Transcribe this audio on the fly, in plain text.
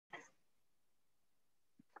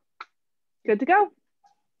Good to go. All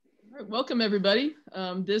right, welcome everybody.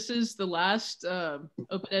 This is the last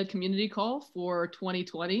Open Ed community call for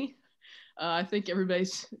 2020. I think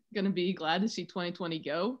everybody's going to be glad to see 2020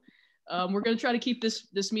 go. We're going to try to keep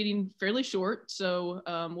this meeting fairly short, so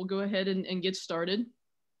we'll go ahead and get started.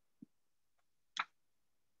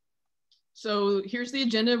 So here's the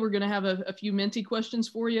agenda. We're going to have a few Menti questions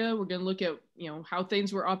for you. We're going to look at how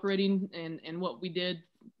things were operating and what we did.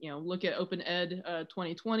 Look at Open Ed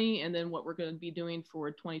 2020, and then what we're going to be doing for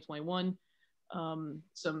 2021.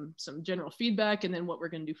 Some general feedback, and then what we're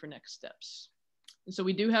going to do for next steps. And so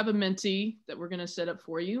we do have a Menti that we're going to set up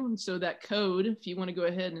for you. And so that code, if you want to go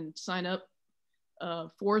ahead and sign up,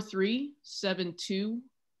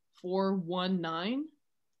 4372419.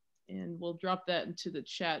 And we'll drop that into the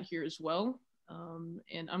chat here as well.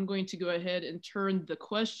 And I'm going to go ahead and turn the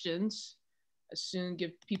questions as soon,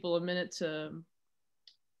 give people a minute to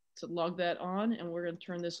log that on. And we're going to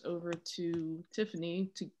turn this over to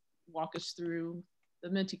Tiffany to walk us through the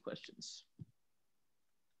Menti questions.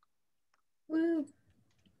 Woo.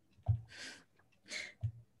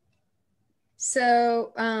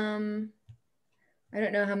 So, I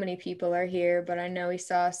don't know how many people are here, but I know we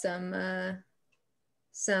saw some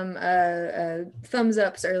thumbs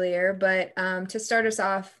ups earlier, but to start us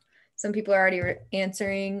off, some people are already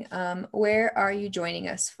answering. Where are you joining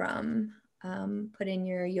us from? Put in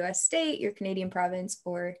your US state, your Canadian province,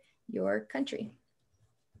 or your country.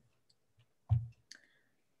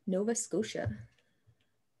 Nova Scotia,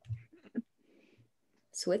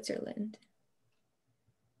 Switzerland,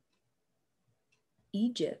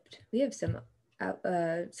 Egypt. We have some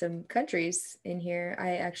countries in here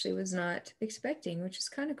I actually was not expecting, which is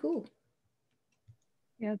kind of cool.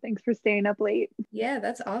 Yeah, thanks for staying up late. Yeah,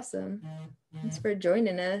 that's awesome. Thanks for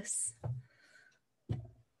joining us.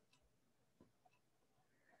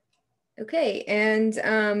 Okay, and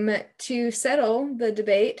to settle the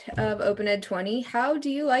debate of Open Ed 20, how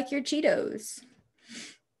do you like your Cheetos?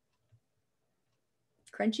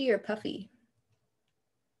 Crunchy or puffy?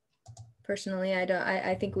 Personally,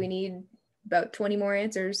 I think we need about 20 more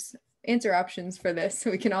answer options for this,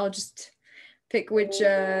 so we can all just pick which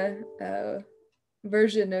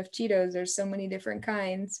version of Cheetos. There's so many different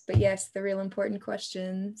kinds, but yes, the real important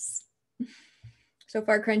questions. So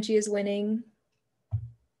far, crunchy is winning.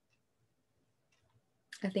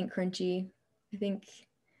 I think crunchy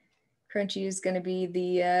is going to be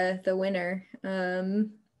the winner.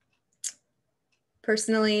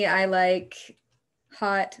 Personally, I like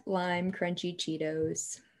hot lime crunchy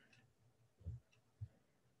Cheetos.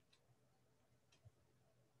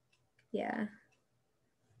 Yeah.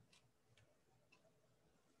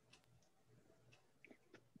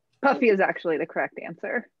 Puffy is actually the correct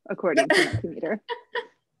answer, according to Mentimeter.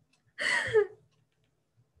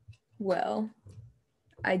 Well,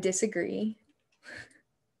 I disagree.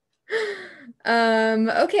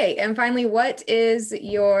 Okay, and finally, what is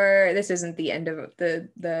this isn't the end of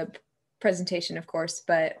the presentation, of course,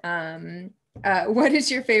 but what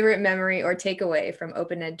is your favorite memory or takeaway from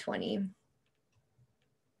Open Ed 20?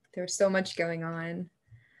 There's so much going on.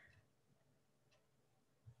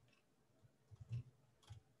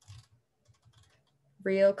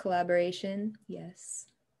 Real collaboration, yes.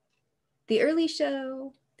 The early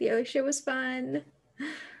show was fun.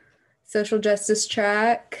 Social justice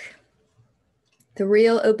track. The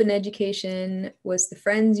real open education was the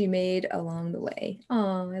friends you made along the way.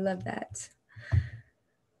 Oh, I love that.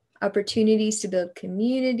 Opportunities to build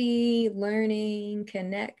community, learning,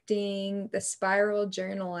 connecting, the spiral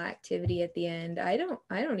journal activity at the end. I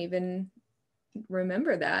don't even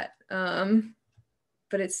remember that.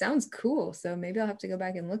 But it sounds cool. So maybe I'll have to go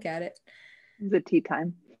back and look at it. The tea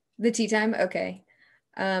time. The tea time, okay.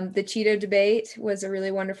 The Cheeto debate was a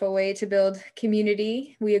really wonderful way to build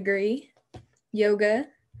community. We agree. Yoga.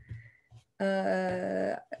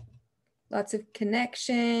 Lots of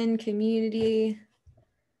connection, community.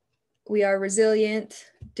 We are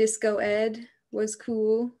resilient. Disco Ed was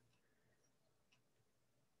cool.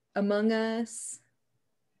 Among Us.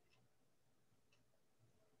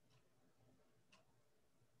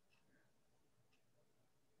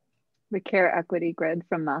 The care equity grid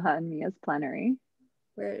from Maha and Mia's plenary.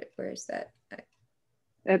 Where is that?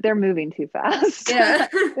 They're moving too fast. Yeah.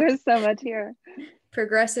 There's so much here.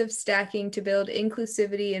 Progressive stacking to build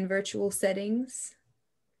inclusivity in virtual settings.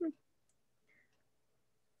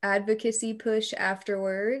 Advocacy push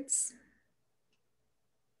afterwards.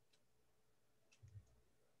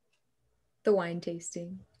 The wine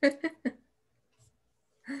tasting.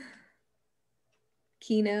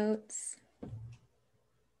 Keynotes.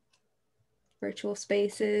 Virtual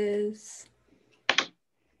spaces.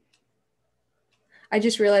 I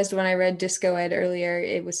just realized when I read Disco Ed earlier,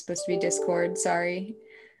 it was supposed to be Discord. Sorry.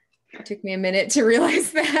 It took me a minute to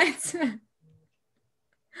realize that.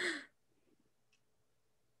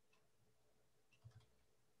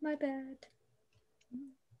 My bad.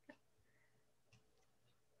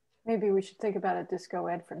 Maybe we should think about a Disco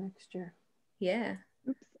Ed for next year. Yeah.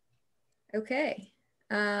 Oops. Okay.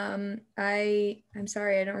 I'm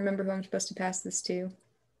sorry, I don't remember who I'm supposed to pass this to.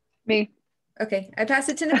 Me. Okay, I pass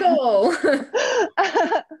it to Nicole.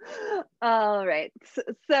 All right.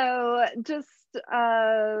 So just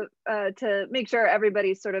to make sure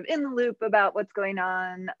everybody's sort of in the loop about what's going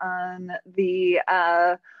on the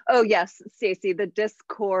oh yes, Stacy, the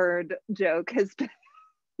Discord joke has been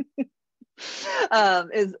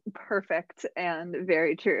is perfect and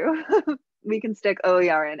very true. We can stick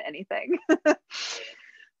OER in anything.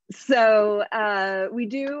 So we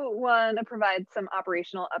do want to provide some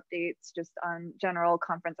operational updates just on general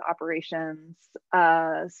conference operations.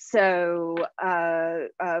 From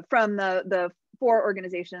the 4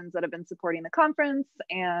 organizations that have been supporting the conference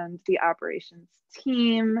and the operations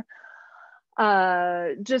team,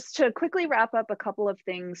 just to quickly wrap up a couple of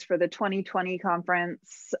things for the 2020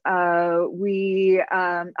 conference. We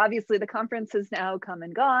obviously the conference has now come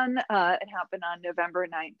and gone. It happened on November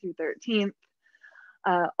 9th through 13th.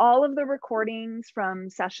 All of the recordings from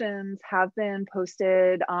sessions have been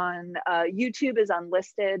posted on YouTube is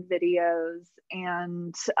unlisted videos,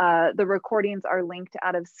 and the recordings are linked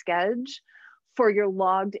out of Sched for your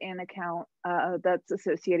logged in account that's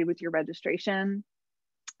associated with your registration.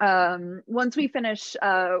 Once we finish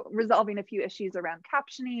resolving a few issues around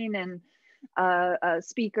captioning and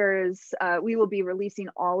speakers, we will be releasing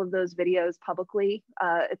all of those videos publicly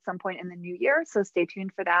at some point in the new year. So stay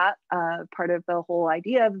tuned for that. Part of the whole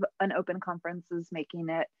idea of an open conference is making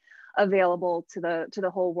it available to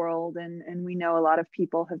the whole world. And we know a lot of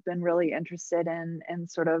people have been really interested in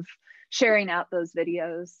sort of sharing out those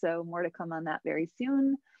videos. So more to come on that very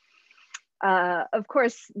soon. Of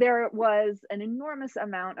course, there was an enormous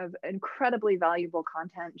amount of incredibly valuable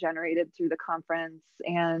content generated through the conference,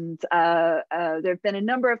 and there have been a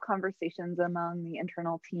number of conversations among the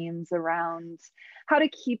internal teams around how to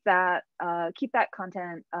keep that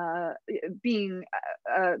content being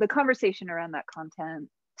the conversation around that content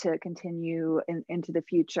to continue into the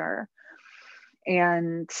future.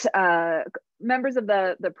 And members of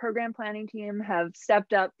the program planning team have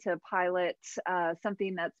stepped up to pilot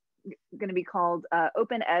something that's going to be called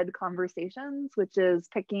Open Ed Conversations, which is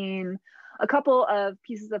picking a couple of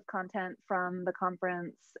pieces of content from the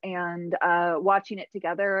conference and watching it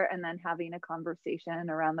together and then having a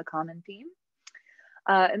conversation around the common theme.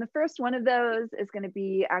 And the first one of those is going to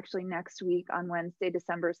be actually next week on Wednesday,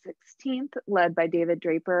 December 16th, led by David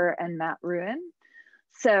Draper and Matt Ruin.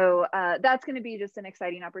 So that's going to be just an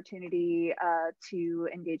exciting opportunity to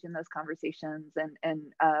engage in those conversations,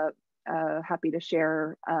 and happy to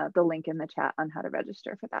share the link in the chat on how to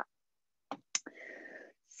register for that.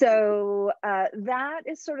 So that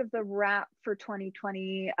is sort of the wrap for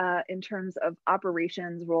 2020 in terms of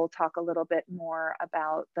operations. We'll talk a little bit more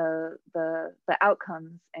about the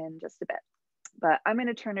outcomes in just a bit. But I'm going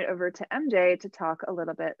to turn it over to MJ to talk a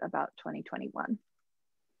little bit about 2021.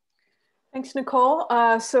 Thanks, Nicole.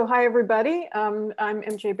 So hi, everybody. I'm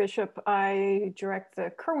MJ Bishop. I direct the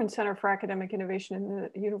Kirwan Center for Academic Innovation in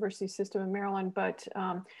the University System of Maryland, but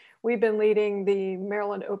we've been leading the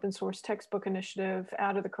Maryland Open Source Textbook Initiative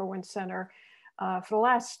out of the Kirwan Center for the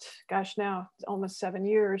last, gosh, now almost 7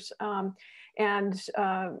 years. And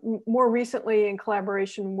more recently in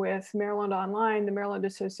collaboration with Maryland Online, the Maryland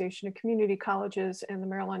Association of Community Colleges, and the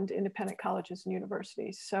Maryland Independent Colleges and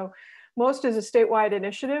Universities. So MOST is a statewide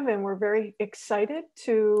initiative, and we're very excited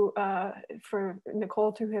for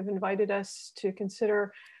Nicole to have invited us to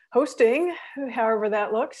consider hosting, however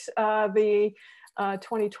that looks, the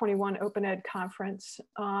 2021 Open Ed Conference.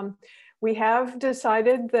 We have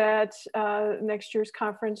decided that next year's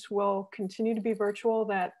conference will continue to be virtual.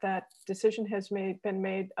 That decision has been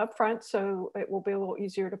made upfront, so it will be a little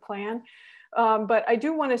easier to plan. But I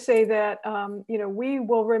do want to say that we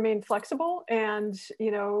will remain flexible, and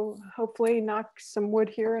hopefully knock some wood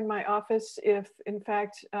here in my office if in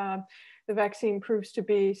fact the vaccine proves to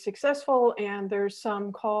be successful and there's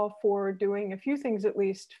some call for doing a few things at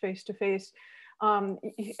least face-to-face.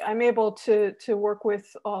 I'm able to work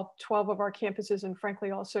with all 12 of our campuses, and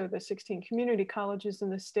frankly also the 16 community colleges in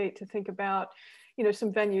the state, to think about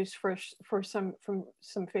some venues for some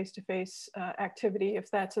face-to-face activity,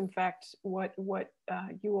 if that's in fact what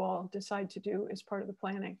you all decide to do as part of the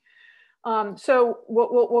planning. So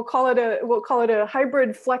we'll call it a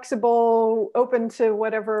hybrid, flexible, open to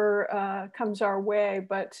whatever comes our way,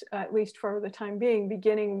 but at least for the time being,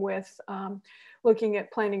 beginning with looking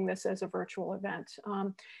at planning this as a virtual event.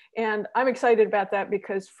 And I'm excited about that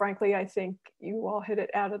because frankly, I think you all hit it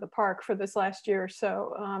out of the park for this last year.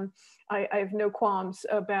 So I have no qualms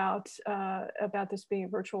about this being a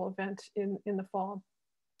virtual event in the fall.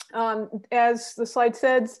 As the slide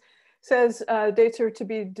says dates are to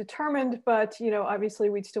be determined, but obviously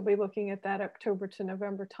we'd still be looking at that October to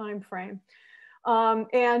November timeframe.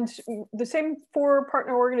 And the same 4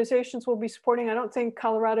 partner organizations will be supporting. I don't think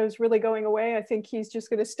Colorado is really going away. I think he's just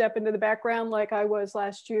going to step into the background like I was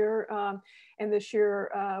last year. And this year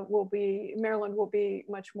Maryland will be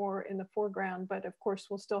much more in the foreground, but of course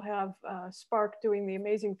we'll still have Spark doing the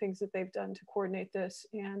amazing things that they've done to coordinate this,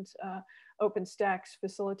 and OpenStax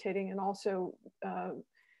facilitating, and also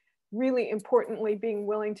really importantly being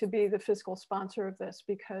willing to be the fiscal sponsor of this,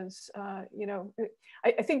 because I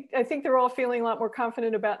think they're all feeling a lot more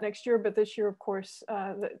confident about next year, but this year, of course,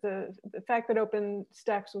 the fact that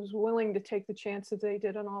OpenStax was willing to take the chance that they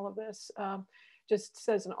did on all of this just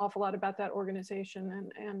says an awful lot about that organization,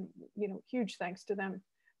 and huge thanks to them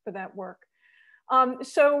for that work.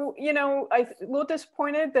 So I'm a little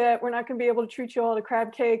disappointed that we're not going to be able to treat you all to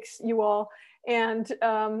crab cakes, you all, and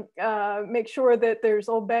make sure that there's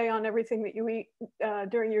Old Bay on everything that you eat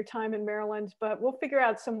during your time in Maryland, but we'll figure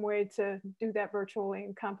out some way to do that virtually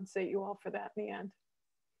and compensate you all for that in the end.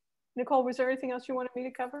 Nicole, was there anything else you wanted me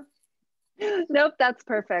to cover? Nope, that's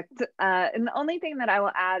perfect. And the only thing that I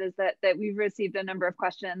will add is that we've received a number of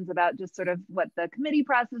questions about just sort of what the committee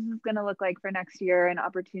process is going to look like for next year and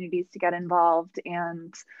opportunities to get involved.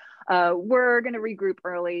 And we're going to regroup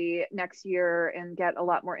early next year and get a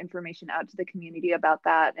lot more information out to the community about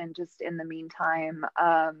that. And just in the meantime,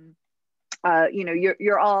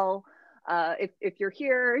 you're all, if you're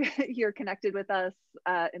here, you're connected with us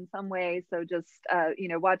in some way. So just,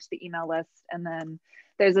 watch the email list, and then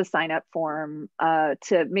there's a sign up form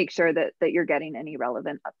to make sure that you're getting any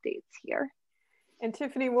relevant updates here. And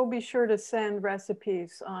Tiffany, we'll be sure to send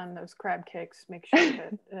recipes on those crab cakes. Make sure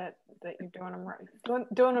that you're doing them right,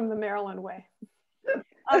 doing them the Maryland way.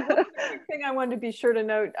 One thing I wanted to be sure to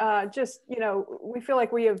note, we feel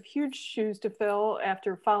like we have huge shoes to fill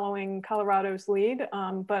after following Colorado's lead,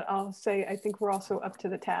 but I'll say I think we're also up to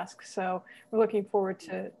the task. So we're looking forward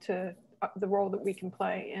to the role that we can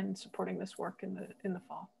play in supporting this work in the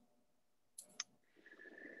fall.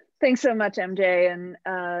 Thanks so much, MJ. And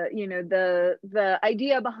the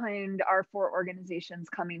idea behind our 4 organizations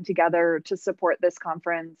coming together to support this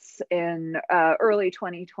conference in early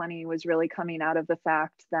 2020 was really coming out of the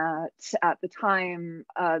fact that at the time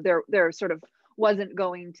there sort of wasn't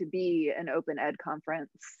going to be an open ed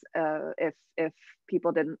conference if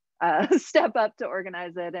people didn't step up to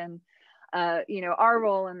organize it. And our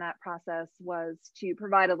role in that process was to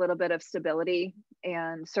provide a little bit of stability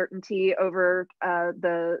and certainty over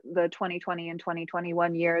the 2020 and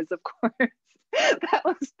 2021 years, of course. That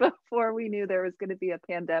was before we knew there was going to be a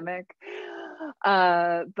pandemic.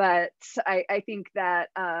 But I think that,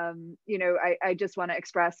 I just want to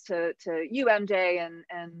express to you, MJ,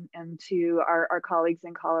 and to our colleagues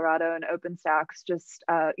in Colorado and OpenStax, just,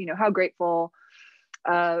 how grateful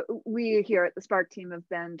we here at the Spark team have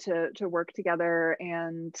been to work together,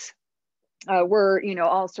 and we're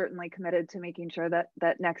all certainly committed to making sure that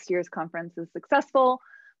next year's conference is successful,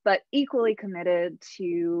 but equally committed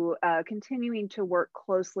to continuing to work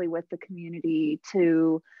closely with the community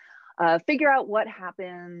to figure out what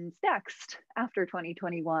happens next after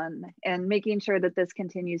 2021, and making sure that this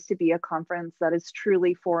continues to be a conference that is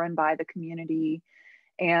truly for and by the community.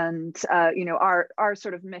 And our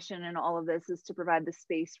sort of mission in all of this is to provide the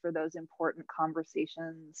space for those important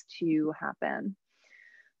conversations to happen.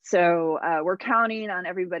 So we're counting on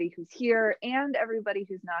everybody who's here and everybody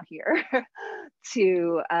who's not here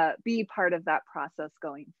to be part of that process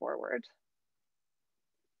going forward.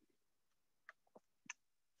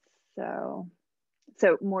 So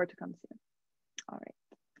more to come soon. All right.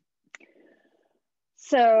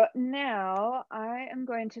 So now I am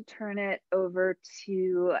going to turn it over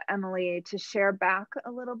to Emily to share back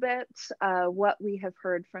a little bit what we have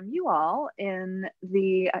heard from you all in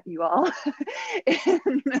the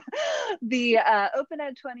Open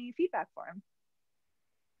Ed 20 feedback form.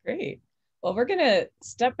 Great. Well, we're going to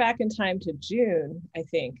step back in time to June, I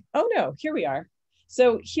think. Oh no, here we are.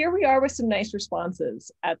 So here we are with some nice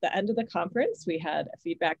responses. At the end of the conference, we had a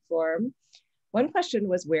feedback form. One question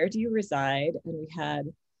was, where do you reside? And we had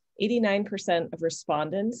 89% of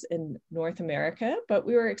respondents in North America, but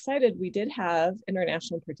we were excited. We did have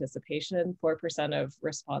international participation. 4% of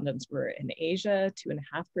respondents were in Asia,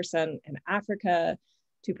 2.5% in Africa,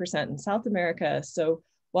 2% in South America. So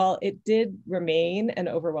while it did remain an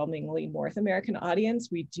overwhelmingly North American audience,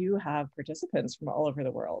 we do have participants from all over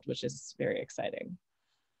the world, which is very exciting.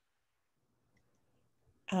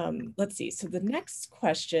 Let's see, so the next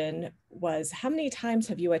question was, how many times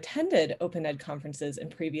have you attended Open Ed conferences in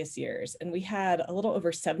previous years? And we had a little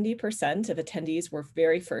over 70% of attendees were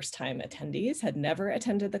very first time attendees, had never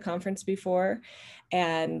attended the conference before.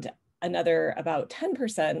 And another about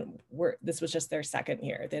 10% this was just their second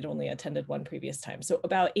year. They'd only attended one previous time. So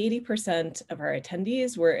about 80% of our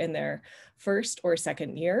attendees were in their first or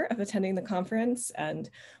second year of attending the conference. And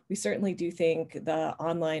we certainly do think the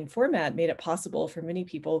online format made it possible for many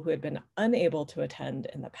people who had been unable to attend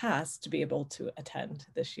in the past to be able to attend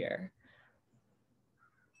this year.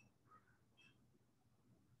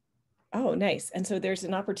 Oh, nice. And so there's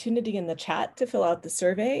an opportunity in the chat to fill out the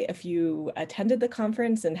survey if you attended the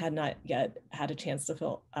conference and had not yet had a chance to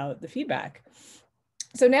fill out the feedback.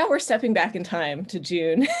 So now we're stepping back in time to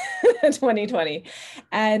June 2020,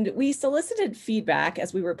 and we solicited feedback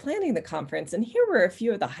as we were planning the conference, and here were a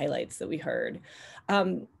few of the highlights that we heard.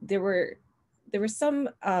 There was some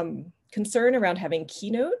concern around having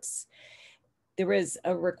keynotes. There was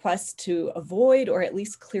a request to avoid or at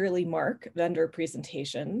least clearly mark vendor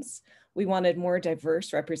presentations. We wanted more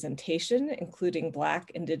diverse representation, including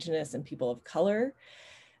Black, Indigenous, and people of color.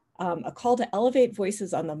 A call to elevate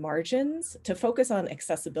voices on the margins, to focus on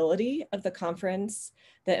accessibility of the conference,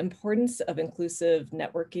 the importance of inclusive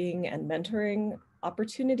networking and mentoring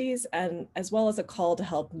opportunities, and as well as a call to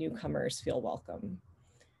help newcomers feel welcome.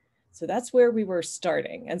 So that's where we were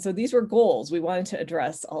starting. And so these were goals. We wanted to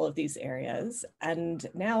address all of these areas. And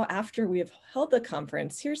now after we have held the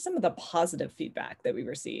conference, here's some of the positive feedback that we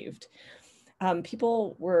received.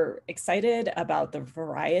 People were excited about the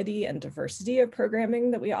variety and diversity of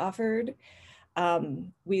programming that we offered.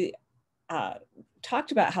 We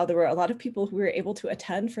talked about how there were a lot of people who were able to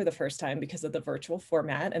attend for the first time because of the virtual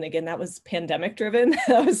format. And again, that was pandemic driven.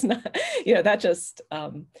 That was not, that just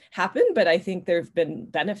happened, but I think there've been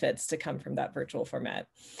benefits to come from that virtual format.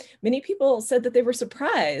 Many people said that they were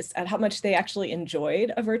surprised at how much they actually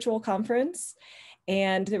enjoyed a virtual conference.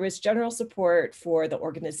 And there was general support for the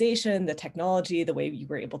organization, the technology, the way you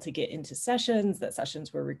were able to get into sessions, that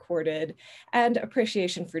sessions were recorded, and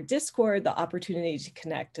appreciation for Discord, the opportunity to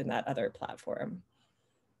connect in that other platform.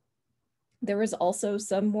 There was also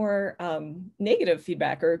some more negative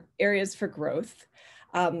feedback or areas for growth.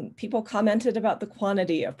 People commented about the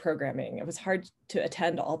quantity of programming. It was hard to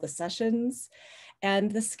attend all the sessions,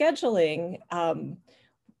 and the scheduling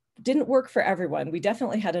didn't work for everyone. We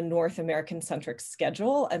definitely had a North American centric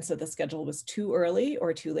schedule, and so the schedule was too early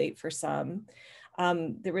or too late for some.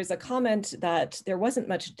 There was a comment that there wasn't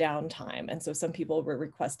much downtime, and so some people were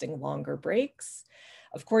requesting longer breaks.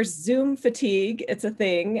 Of course, Zoom fatigue, it's a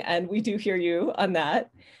thing, and we do hear you on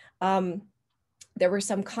that. There were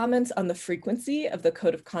some comments on the frequency of the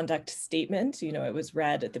code of conduct statement. It was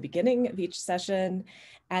read at the beginning of each session,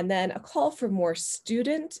 and then a call for more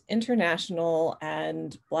student, international,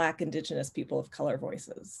 and Black, Indigenous, people of color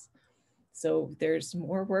voices. So there's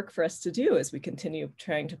more work for us to do as we continue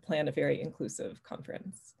trying to plan a very inclusive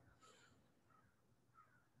conference.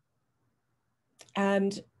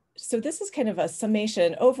 And so this is kind of a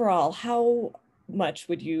summation. Overall, how much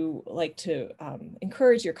would you like to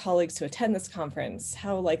encourage your colleagues to attend this conference?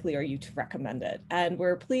 How likely are you to recommend it? And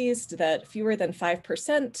we're pleased that fewer than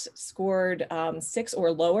 5% scored 6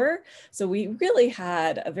 or lower. So we really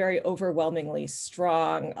had a very overwhelmingly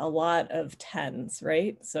strong, a lot of 10s,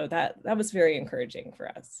 right? So that was very encouraging for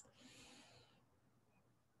us.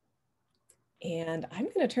 And I'm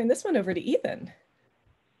going to turn this one over to Ethan.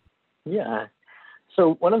 Yeah.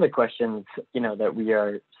 So one of the questions, that we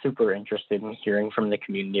are super interested in hearing from the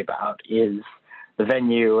community about is the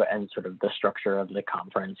venue and sort of the structure of the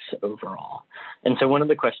conference overall. And so one of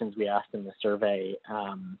the questions we asked in the survey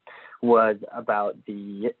was about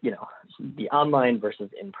the online versus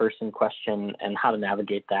in-person question and how to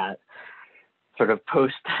navigate that sort of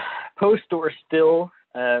post or still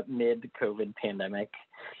mid-COVID pandemic.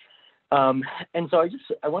 And so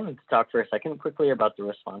I wanted to talk for a second quickly about the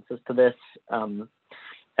responses to this.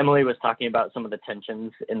 Emily was talking about some of the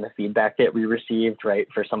tensions in the feedback that we received, right?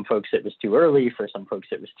 For some folks, it was too early. For some folks,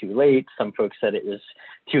 it was too late. Some folks said it was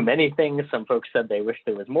too many things. Some folks said they wish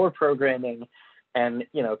there was more programming. And,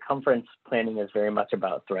 conference planning is very much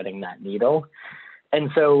about threading that needle. And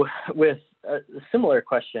so with a similar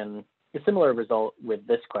question, a similar result with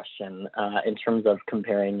this question in terms of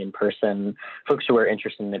comparing in person, folks who are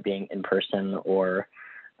interested in it being in person or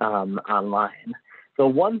online. The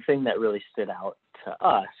one thing that really stood out to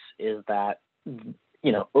us is that,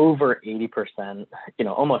 over 80%,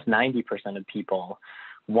 almost 90% of people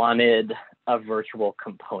wanted a virtual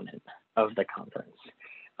component of the conference.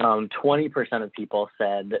 20% of people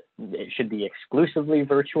said it should be exclusively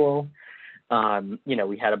virtual.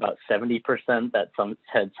 We had about 70% that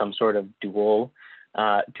had some sort of dual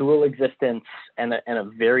existence, and a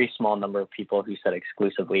very small number of people who said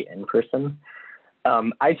exclusively in person.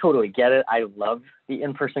 I totally get it. I love the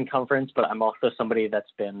in-person conference, but I'm also somebody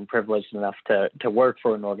that's been privileged enough to work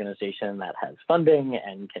for an organization that has funding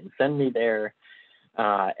and can send me there.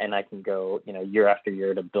 And I can go, year after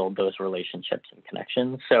year to build those relationships and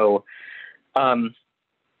connections. So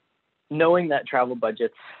knowing that travel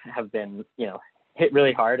budgets have been, hit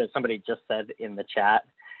really hard, as somebody just said in the chat,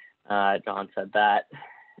 Dawn said that,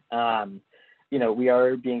 we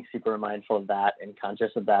are being super mindful of that and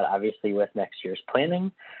conscious of that, obviously, with next year's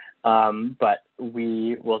planning. But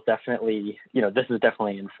we will definitely, this is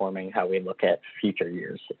definitely informing how we look at future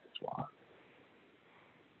years as well.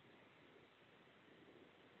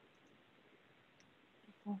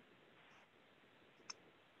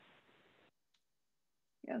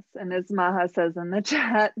 Yes, and as Maha says in the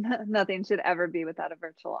chat, nothing should ever be without a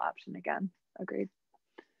virtual option again. Agreed.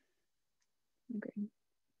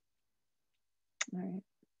 All right,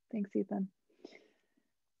 thanks, Ethan.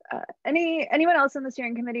 Anyone else in the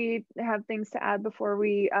steering committee have things to add before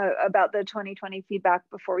we about the 2020 feedback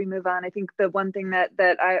before we move on? I think the one thing that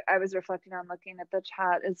I was reflecting on looking at the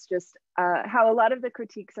chat is just how a lot of the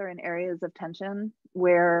critiques are in areas of tension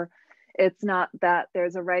where it's not that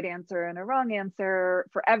there's a right answer and a wrong answer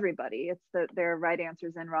for everybody. It's that there are right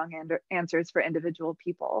answers and wrong answers for individual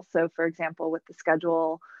people. So for example, with the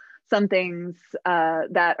schedule, some things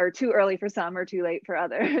that are too early for some or too late for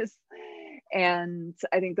others. And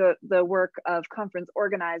I think the work of conference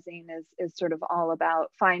organizing is sort of all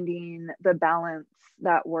about finding the balance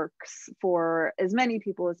that works for as many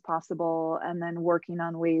people as possible, and then working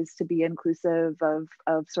on ways to be inclusive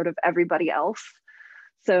of sort of everybody else.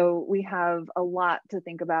 So we have a lot to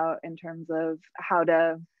think about in terms of how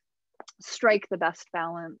to strike the best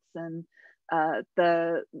balance. And I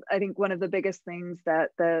think one of the biggest things that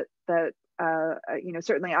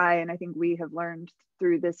certainly and I think we have learned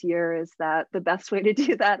through this year is that the best way to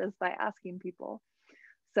do that is by asking people.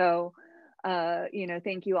 So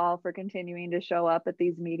thank you all for continuing to show up at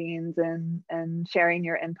these meetings and sharing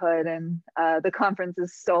your input. And the conference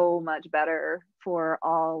is so much better for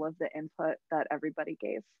all of the input that everybody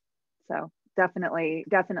gave. So definitely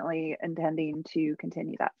intending to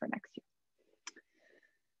continue that for next year.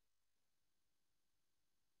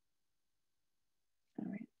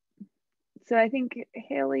 All right. So I think,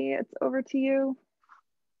 Haley, it's over to you.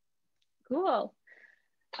 Cool.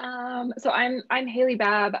 So I'm Haley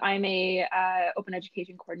Babb. I'm a open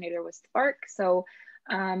education coordinator with Spark. So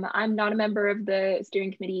I'm not a member of the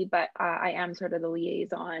steering committee, but I am sort of the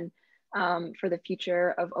liaison for the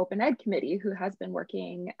future of Open Ed Committee, who has been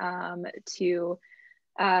working to,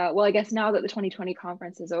 well, I guess now that the 2020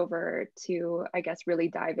 conference is over, to, I guess, really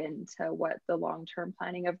dive into what the long-term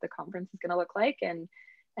planning of the conference is going to look like and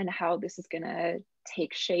how this is going to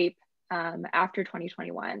take shape after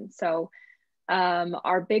 2021. So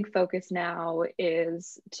our big focus now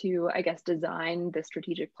is to, I guess, design the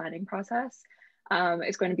strategic planning process.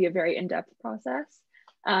 It's going to be a very in-depth process.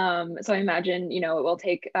 So I imagine, it will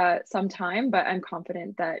take some time, but I'm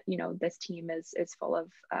confident that, this team is full of,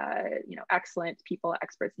 excellent people,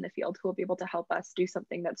 experts in the field who will be able to help us do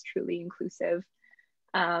something that's truly inclusive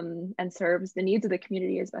and serves the needs of the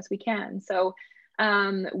community as best we can. So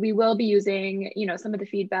we will be using, some of the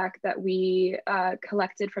feedback that we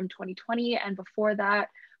collected from 2020. And before that,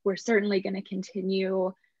 we're certainly going to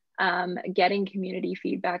continue getting community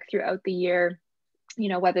feedback throughout the year,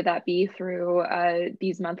 whether that be through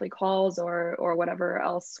these monthly calls or whatever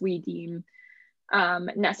else we deem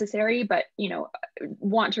necessary. But,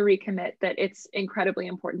 want to recommit that it's incredibly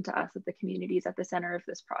important to us that the community is at the center of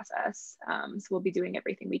this process. So we'll be doing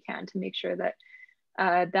everything we can to make sure that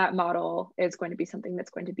that model is going to be something that's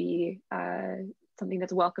going to be something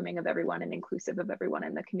that's welcoming of everyone and inclusive of everyone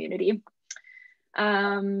in the community.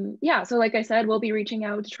 So like I said, we'll be reaching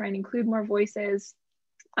out to try and include more voices.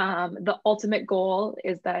 The ultimate goal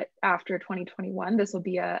is that after 2021, this will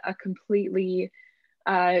be a completely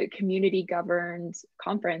community governed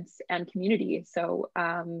conference and community. So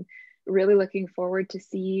really looking forward to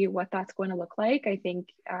see what that's going to look like. I think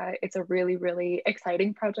it's a really, really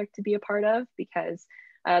exciting project to be a part of, because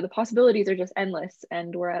the possibilities are just endless,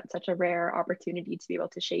 and we're at such a rare opportunity to be able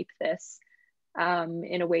to shape this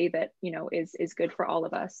in a way that, you know, is good for all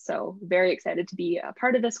of us. So very excited to be a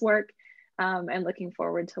part of this work, and looking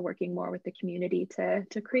forward to working more with the community to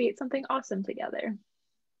create something awesome together.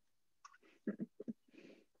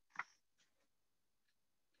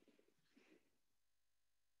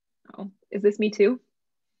 Oh, is this me too?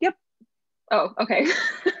 Yep. Oh, okay.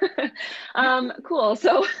 Cool.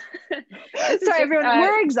 So sorry, everyone,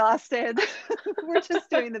 we're exhausted. We're just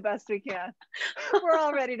doing the best we can. We're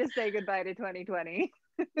all ready to say goodbye to 2020.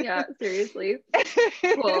 Yeah, seriously.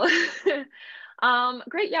 Cool.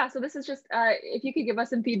 Great. Yeah. So this is just, if you could give us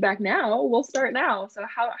some feedback now, we'll start now. So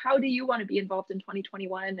how do you want to be involved in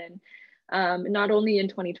 2021, and not only in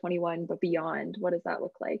 2021, but beyond? What does that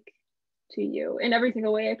look like to you in every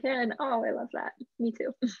single way I can? Oh, I love that. Me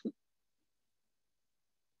too.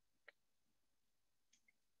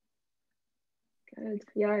 Good.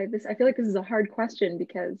 Yeah, I feel like this is a hard question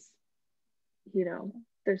because, you know,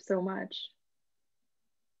 there's so much.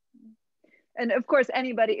 And of course,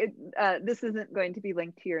 anybody, this isn't going to be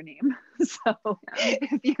linked to your name. So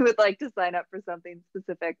if you would like to sign up for something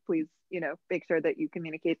specific, please, you know, make sure that you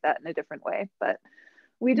communicate that in a different way. But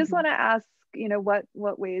we just want to ask, you know,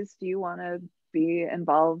 what ways do you want to be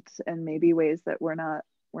involved, and maybe ways that we're not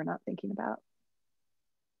thinking about.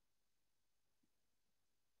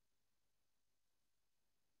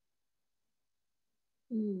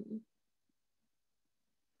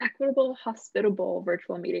 Equitable, hospitable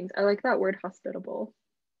virtual meetings. I like that word, hospitable.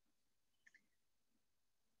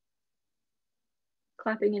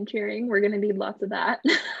 Clapping and cheering. We're going to need lots of that.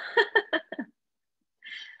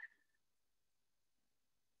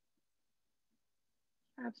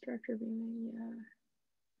 Abstract reviewing, yeah.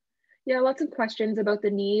 Yeah, lots of questions about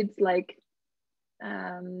the needs. Like,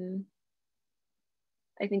 I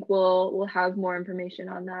think we'll have more information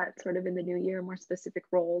on that sort of in the new year, more specific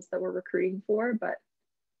roles that we're recruiting for, but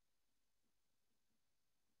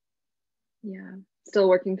yeah, still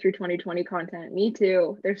working through 2020 content. Me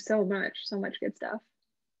too. There's so much good stuff.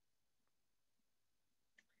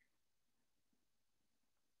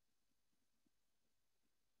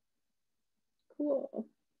 Cool.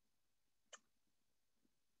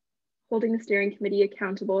 Holding the steering committee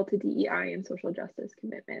accountable to DEI and social justice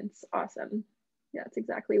commitments. Awesome. Yeah, that's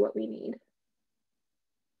exactly what we need.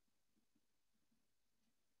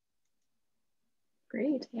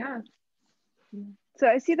 Great, yeah. So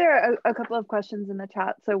I see there are a couple of questions in the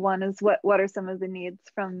chat. So one is what are some of the needs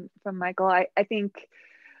from Michael? I think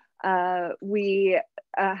we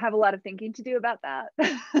have a lot of thinking to do about that.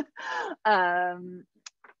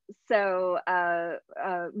 So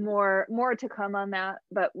more to come on that,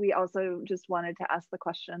 but we also just wanted to ask the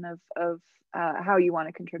question of how you want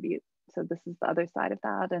to contribute. So this is the other side of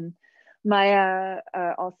that. And Maya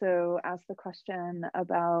also asked the question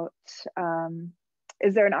about,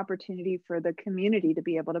 is there an opportunity for the community to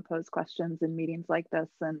be able to pose questions in meetings like this?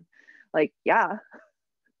 And like, yeah,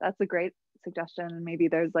 that's a great suggestion. And maybe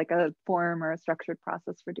there's like a form or a structured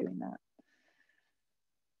process for doing that.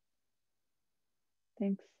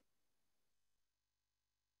 Thanks.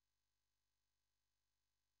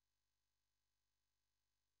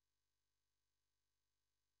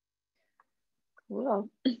 Cool.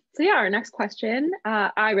 So yeah, our next question,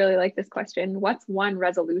 I really like this question. What's one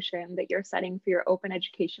resolution that you're setting for your open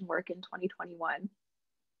education work in 2021?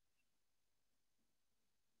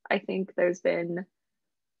 I think there's been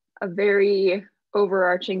a very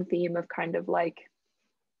overarching theme of kind of like,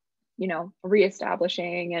 you know,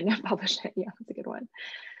 reestablishing and publishing. Yeah, that's a good one.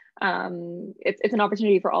 It's an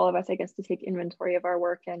opportunity for all of us, I guess, to take inventory of our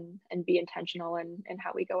work and be intentional in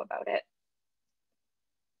how we go about it.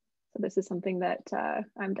 So this is something that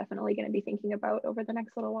I'm definitely going to be thinking about over the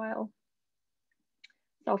next little while.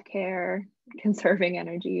 Self-care, conserving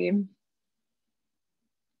energy,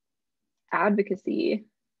 advocacy.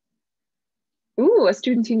 Ooh, a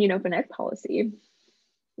Students' Union open ed policy.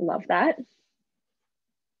 Love that.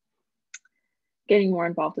 Getting more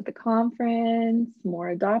involved with the conference, more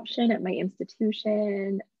adoption at my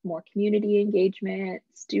institution, more community engagement,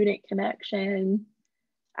 student connection,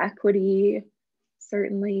 equity,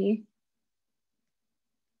 certainly.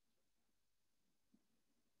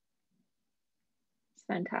 It's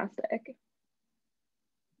fantastic.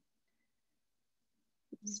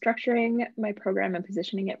 Structuring my program and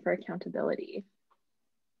positioning it for accountability.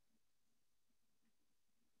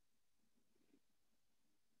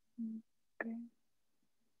 Okay.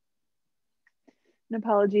 And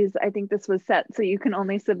apologies, I think this was set so you can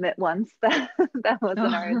only submit once. That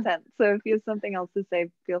wasn't our intent. So if you have something else to say,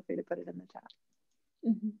 feel free to put it in the chat.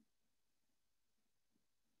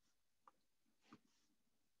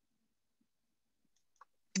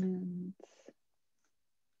 And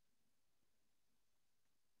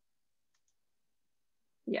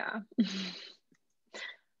yeah.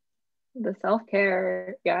 The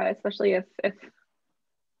self-care, yeah, especially if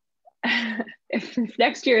if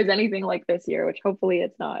next year is anything like this year, which hopefully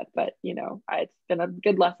it's not, but you know, it's been a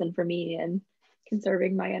good lesson for me in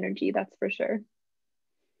conserving my energy, that's for sure.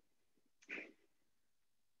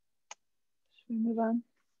 Should we move on?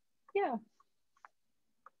 Yeah.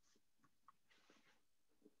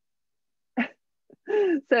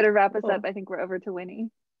 So to wrap us up, I think we're over to Winnie.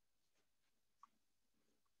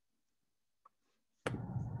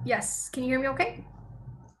 Yes, can you hear me okay?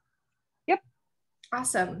 Yep.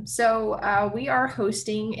 Awesome. So we are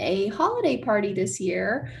hosting a holiday party this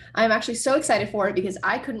year. I'm actually so excited for it because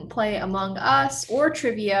I couldn't play Among Us or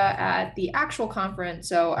trivia at the actual conference.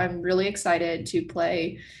 So I'm really excited to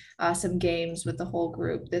play some games with the whole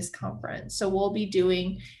group this conference. So we'll be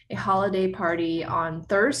doing a holiday party on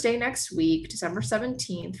Thursday next week, December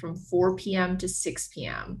 17th from 4 p.m. to 6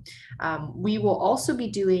 p.m. We will also be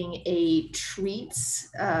doing a treats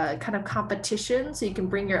kind of competition. So you can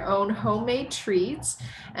bring your own homemade treats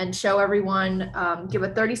and show everyone, give a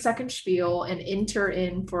 30-second spiel and enter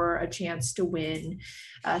in for a chance to win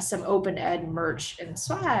some open ed merch and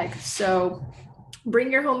swag. So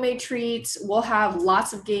bring your homemade treats. We'll have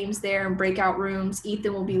lots of games there in breakout rooms.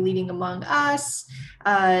 Ethan will be leading Among Us.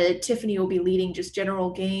 Tiffany will be leading just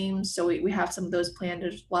general games. So we have some of those planned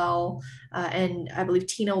as well. And I believe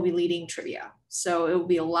Tina will be leading trivia. So it will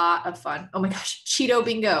be a lot of fun. Oh my gosh, Cheeto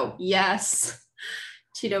Bingo. Yes,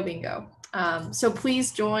 Cheeto Bingo. So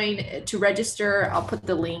please join to register. I'll put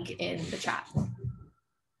the link in the chat.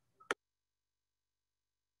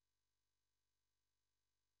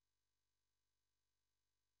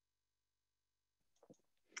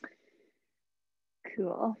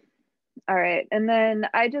 Cool. All right, and then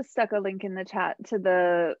I just stuck a link in the chat to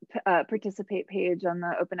the participate page on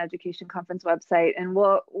the Open Education Conference website, and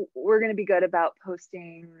we're going to be good about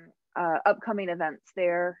posting upcoming events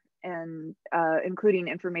there, and including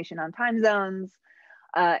information on time zones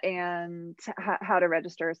and how to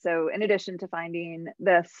register. So in addition to finding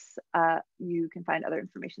this, you can find other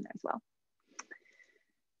information there as well.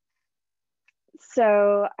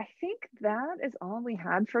 So I think that is all we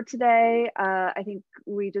had for today. I think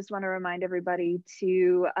we just want to remind everybody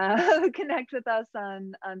to connect with us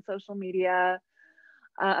on social media.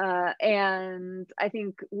 And I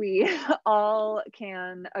think we all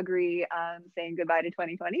can agree on saying goodbye to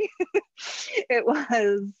 2020. It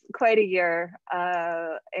was quite a year.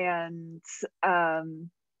 And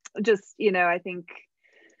just, you know, I think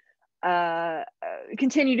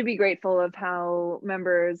continue to be grateful of how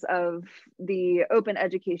members of the open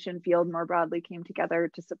education field more broadly came together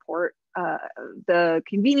to support the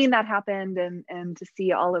convening that happened, and to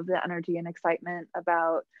see all of the energy and excitement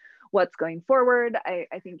about what's going forward. I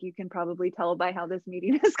think you can probably tell by how this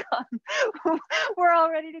meeting has gone. We're all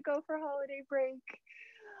ready to go for holiday break.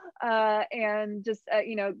 And just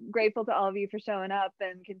you know, grateful to all of you for showing up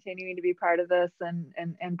and continuing to be part of this,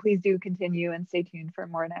 and please do continue and stay tuned for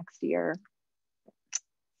more next year.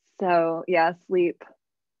 So yeah, sleep.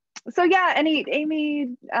 So yeah,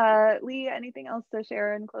 Amy, Lee, anything else to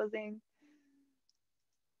share in closing?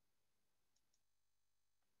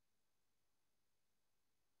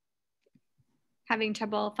 Having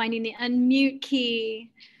trouble finding the unmute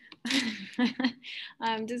key.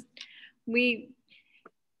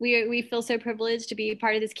 We feel so privileged to be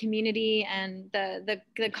part of this community, and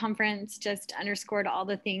the conference just underscored all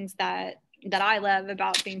the things that I love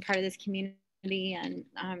about being part of this community, and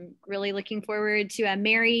I'm really looking forward to a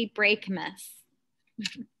Merry Breakmas.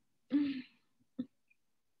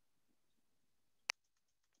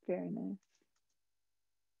 Very nice.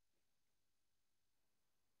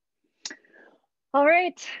 All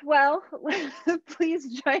right, well,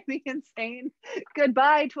 please join me in saying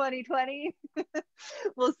goodbye 2020.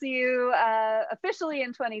 We'll see you officially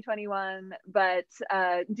in 2021, but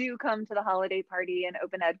do come to the holiday party and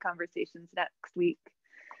open ed conversations next week.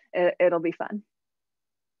 It'll be fun.